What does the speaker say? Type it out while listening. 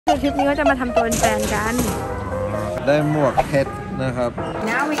คือทริปนี้ก็จะมาทำตัวเป็นแฟนกันได้หมวกเพชรนะครับ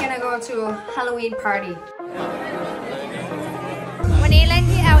Now we're gonna go to Halloween party วันนี้เล่น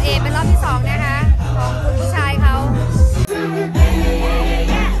ที่ LA เป็นรอบที่2นะคะของคุณผู้ชายเขา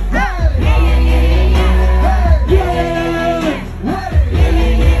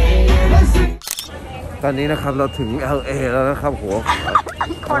ตอนนี้นะครับเราถึง LA แล้วนะครับโห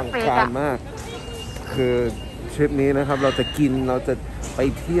การมากคือทริปนี้นะครับเราจะกินเราจะไป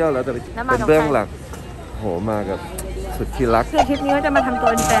เที่ยวเราจะเป็นเบื้องหลังโหมากับสุดที่รักคือทริปนี้ก็จะมาทำตัว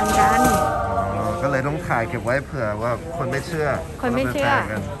เป็นแฟนกันก็เลยต้องถ่ายเก็บไว้เผื่อว่าคนไม่เชื่อ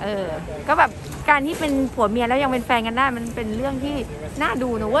ก็แบบการที่เป็นผัวเมียแล้วยังเป็นแฟนกันได้มันเป็นเรื่องที่น่าดู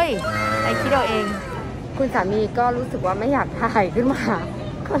นะเว้ยไอ้คิดเอาเองคุณสามีก็รู้สึกว่าไม่อยากถ่ายขึ้นมา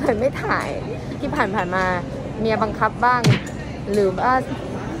ก็เลยไม่ถ่ายที่ผ่านมาเมียบังคับบ้างหรือว่า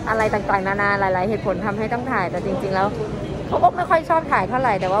อะไรต่างๆนานาหลายๆเหตุผลทำให้ต้องถ่ายแต่จริงๆแล้วเขาก็ไม่ค่อยชอบถ่ายเท่าไห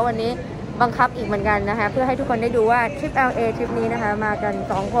ร่แต่ว่าวันนี้บังคับอีกเหมือนกันนะคะเพื่อให้ทุกคนได้ดูว่าทริป LA ทริปนี้นะคะมากัน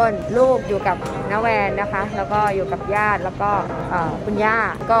2คนลูกอยู่กับน้าแวนนะคะแล้วก็อยู่กับญาติแล้วก็คุณย่า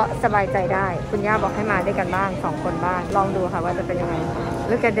ก็สบายใจได้คุณย่าบอกให้มาด้วยกันบ้าง2คนบ้างลองดูค่ะว่าจะเป็นยังไง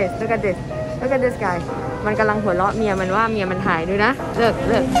Look at this Look at this Look at this guy มันกำลังหัวเราะเมียมันว่าเมียมันถ่ายด้วยนะเลิก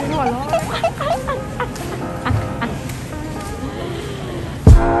หัวเราะ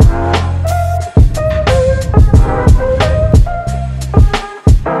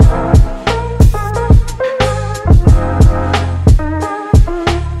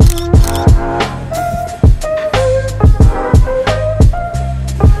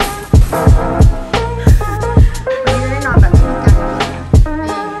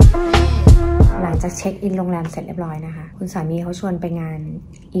เช็คอินโรงแรมเสร็จเรียบร้อยนะคะคุณสามีเขาชวนไปงาน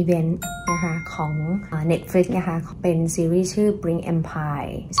อีเวนต์นะคะของ Netflix นะคะเป็นซีรีส์ชื่อ Bring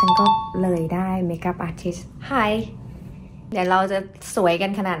Empire ฉันก็เลยได้เมคอัพอาร์ติสต์ Hi เดี๋ยวเราจะสวยกั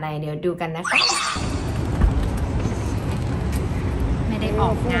นขนาดไหนเดี๋ยวดูกันนะคะไม่ได้อ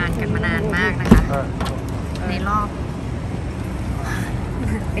อกงานกันมานานมากนะคะในรอบ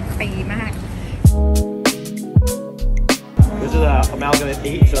เป็นปีมากThis is an amalgamate 8,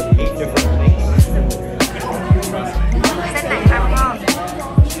 so 8 different things. เส้นไหนครับพ่อ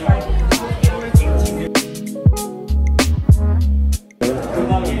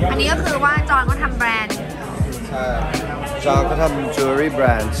อันนี้ก็คือว่าจอนก็ทำแบรนด์ใช่จอนก็ทำจิวเวลรี่แบร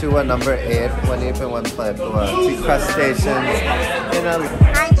นด์ชื่อว่า Number 8 วันนี้เป็นวันเปิดตัวที่ Crush Station in LA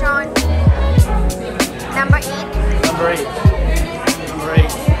Hi John Number 8 Number 8 Number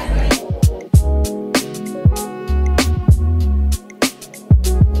 8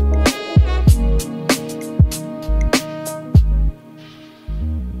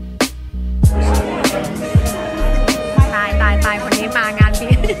คนนี้มางาน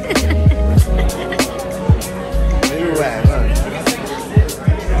พี่ไม่รู้แหวนป่ะ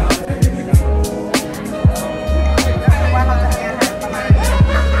ว่าเราจะมีอาหารประมาณ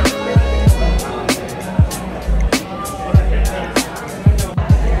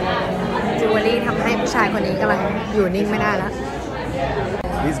จิวเวลรี่ทำให้ผู้ชายคนนี้กำลังอยู่นิ่งไม่ได้แล้ว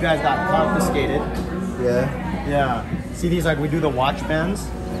These guys got confiscated. Yeah. See these like we do the watch bands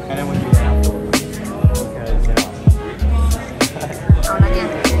and then we do the afterwards. เอาละเนี่ย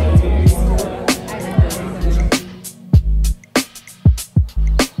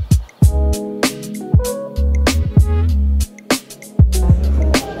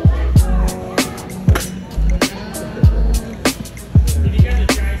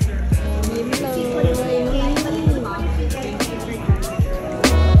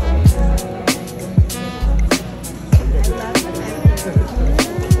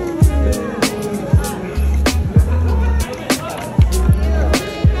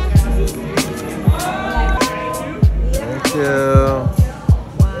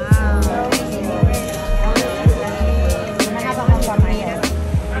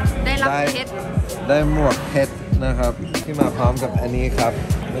ได้หมวกเพชรนะครับที่มาพร้อมกับอันนี้ครับ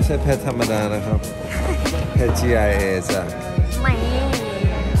ไม่ใช่เพชรธรรมดานะครับเพชร GIA จ้ะไม่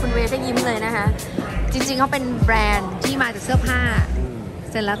คุณเวก็ยิ้มเลยนะคะจริงๆเขาเป็นแบรนด์ที่มาจากเสื้อผ้า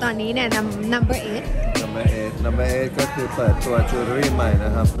เสร็จแล้วตอนนี้เนี่ย Number 8 ก็คือเปิดตัวจิวเวลรี่ใหม่น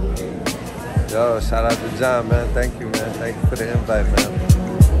ะครับ Yo shout out to John man thank you for the invite man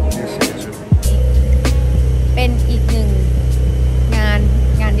appreciate you เป็นอีกหนึ่งงาน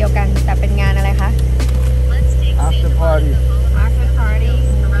เดียวกันแต่เป็นงานอะไรคะ After party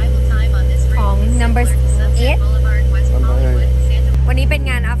ของ Number 8 วันนี้เป็น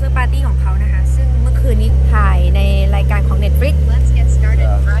งาน After Party ของเขานะคะซึ่งเมื่อคืนนี้ถ่ายในรายการของ Netflix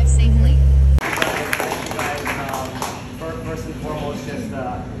First and foremost, just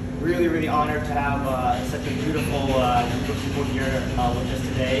really honored to have such a beautiful group of people here with us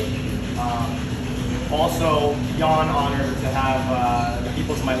today. Also, beyond honored to have the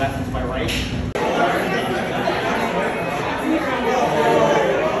people to my left and to my right.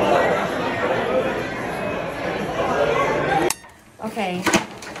 Okay,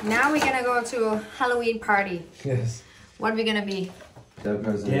 now we're gonna go to Halloween party. Yes. What we gonna be?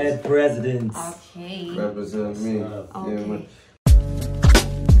 Dead presidents. Okay. Represent me. Okay.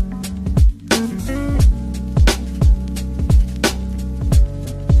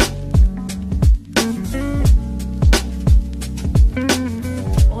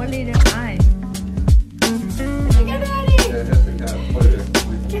 Only the eye. Look at Daddy.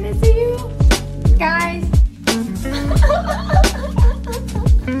 Can I see you, guys?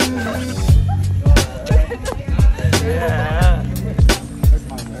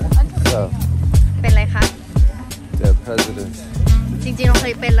 เป็นไรคะ Dead president. จริงๆเราเค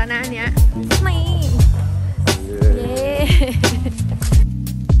ยเป็นแล้วนะอันเนี้ยไม่เย้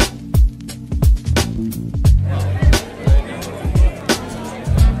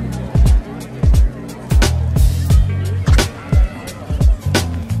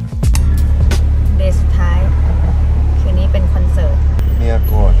เดย์สุดท้ายคืนนี้เป็นคอนเสิร์ต เมีย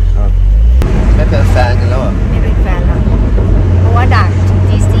โกรธครับ ไม่เป็นแฟนกันแล้วอ่ะ ไม่เป็นแฟนแล้วเพราะว่าด่าถึง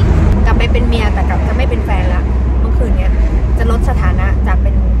ที่สี่กลับไปเป็นเมียแต่กลับจะไม่เป็นแฟนแล้วเมื่อคืนเนี้ยจะลดสถานะจากเ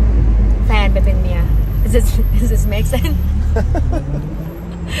ป็นแฟนไปเป็นเมีย Does this make sense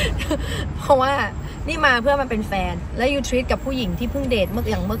เพราะว่านี่มาเพื่อมาเป็นแฟนแล้วยูทรีตกับผู้หญิงที่เพิ่งเดทเมื่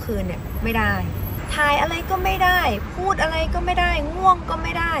อคืนเนี่ยไม่ได้ถ่ายอะไรก็ไม่ได้พูดอะไรก็ไม่ได้ง่วงก็ไ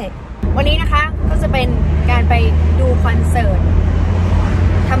ม่ได้วันนี้นะคะก็จะเป็นการไปดูคอนเสิร์ต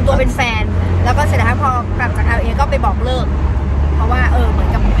ทำตัวเป็นแฟนแล้วก็เสร็จแล้วพอกลับจาก LA ก็ไปบอกเลิกเพราะว่าเหมือน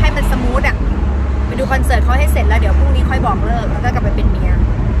กับให้มันสมูทอ่ะไปดูคอนเสิร์ตเขาให้เสร็จแล้วเดี๋ยวพรุ่งนี้ค่อยบอกเลิกแล้วก็กลับไปเป็นเมีย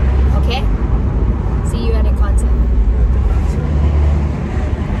โอเค See you at the concert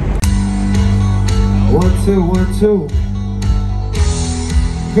 1 2 1 2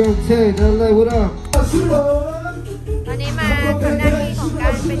 Girl Tay LA what up ตอนนี้มาทำหน้าที่ของกา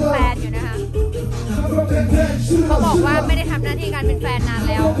รเป็นแฟนอยู่นะคะเขาบอกว่าไม่ได้ทำหน้าที่การเป็นแฟนนาน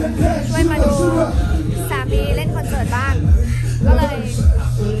แล้วช่วยมาดูสามีเล่นคอนเสิร์ตบ้างก็เลย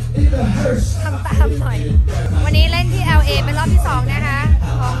ทำตามหน่อยวันนี้เล่นที่ LA เป็นรอบที่2นะคะ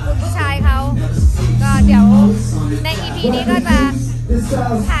ของคุณผู้ชายเขาก็เดี๋ยวใน EP นี้ก็จะ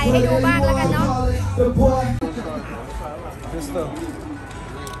ถ่ายให้ดูบ้างแล้วกันเนาะ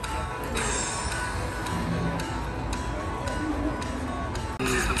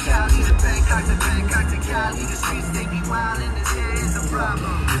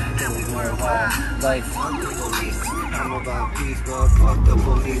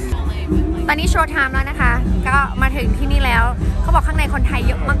ตอนนี้โชว์ไทม์แล้วนะคะก็มาถึงที่นี่แล้วเขาบอกข้างในคนไทยเ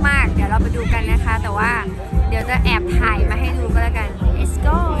ยอะมากๆเดี๋ยวเราไปดูกันนะคะแต่ว่าเดี๋ยวจะแอบถ่ายมาให้ดูก็แล้วกัน Let's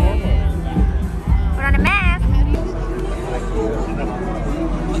go Put on a mask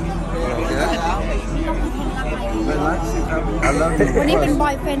วันนี้เป็นบ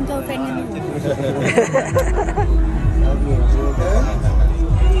อยเฟรนด์เกิร์ลเฟรนด์กันอยู่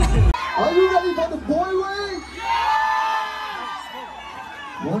Are you ready for the boy way?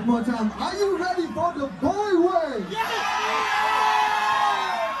 One more time. Are you ready for the boy way?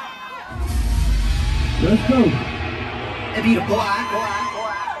 Let's go. It be the boy.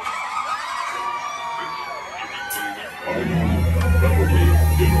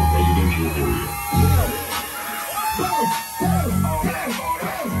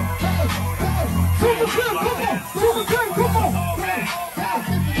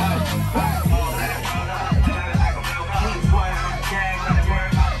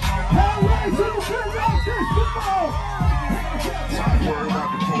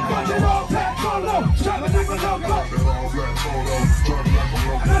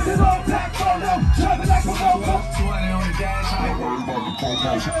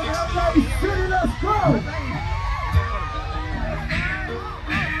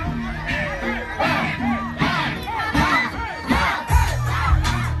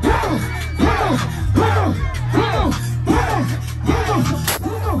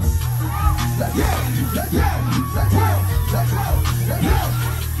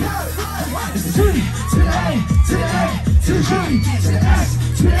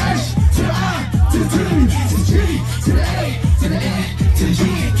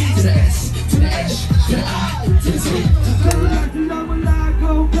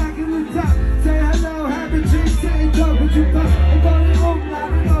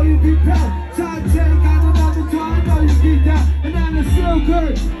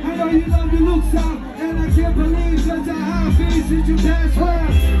 I know you love your looks out, and I can't believe such a high face that you pass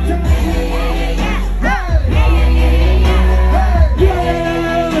well.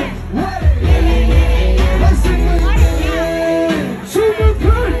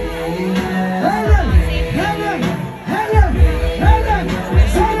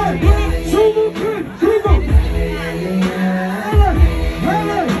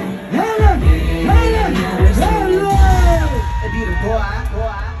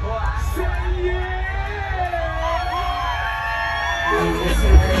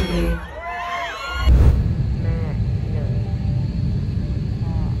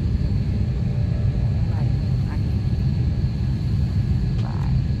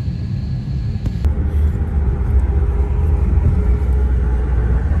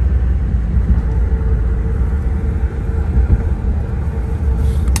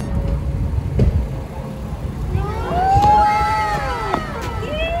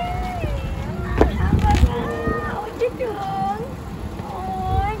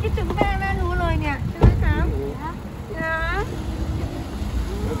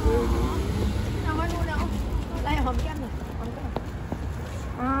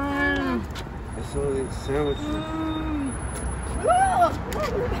 sandwich.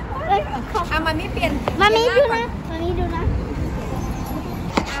 มันไม่เปลี่ยน มามีดูนะมามีดูนะ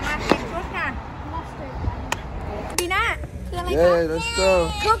มาเปลี่ยนชุดค่ะดีน่าคืออะไรคะ Yeah, let's go.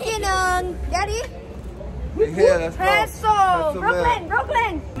 คุกกี้หนึ่งเดี๋ยวดิ Here, let's เพร go. สโซ่บรุกลิ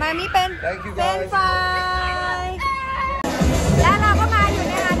นมามีเป็น Thank you, เป็น guys. ไฟและเราก็มาอยู่ใ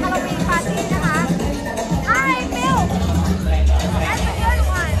นงานฮาโลวีนปาร์ตี้นะคะ Hi Phil That's a good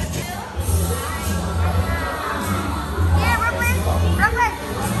one Yeah Brooklyn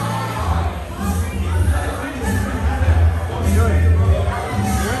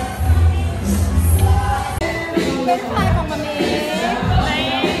เป็นไฟของมามี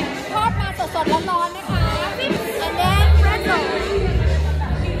ทอดมาสดๆร้อนๆนะคะ and then pretzel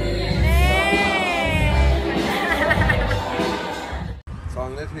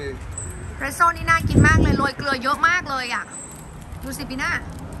 2 นาที pretzel นี่น่ากินมากเลยโรยเกลือเยอะมากเลยอ่ะดูสิปีหน้า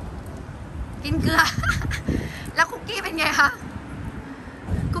กินเกลือ แล้วคุกกี้เป็นไงคะ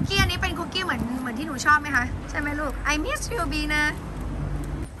คุกกี้อันนี้เป็นคุกกี้เหมือนที่หนูชอบไหมคะใช่ไหมลูก I miss you Bina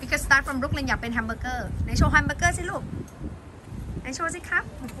because start from Brooklyn อยากเป็นแฮมเบอร์เกอร์ในโชว์แฮมเบอร์เกอร์สิลูกในโชว์สิครับ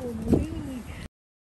โอ้โห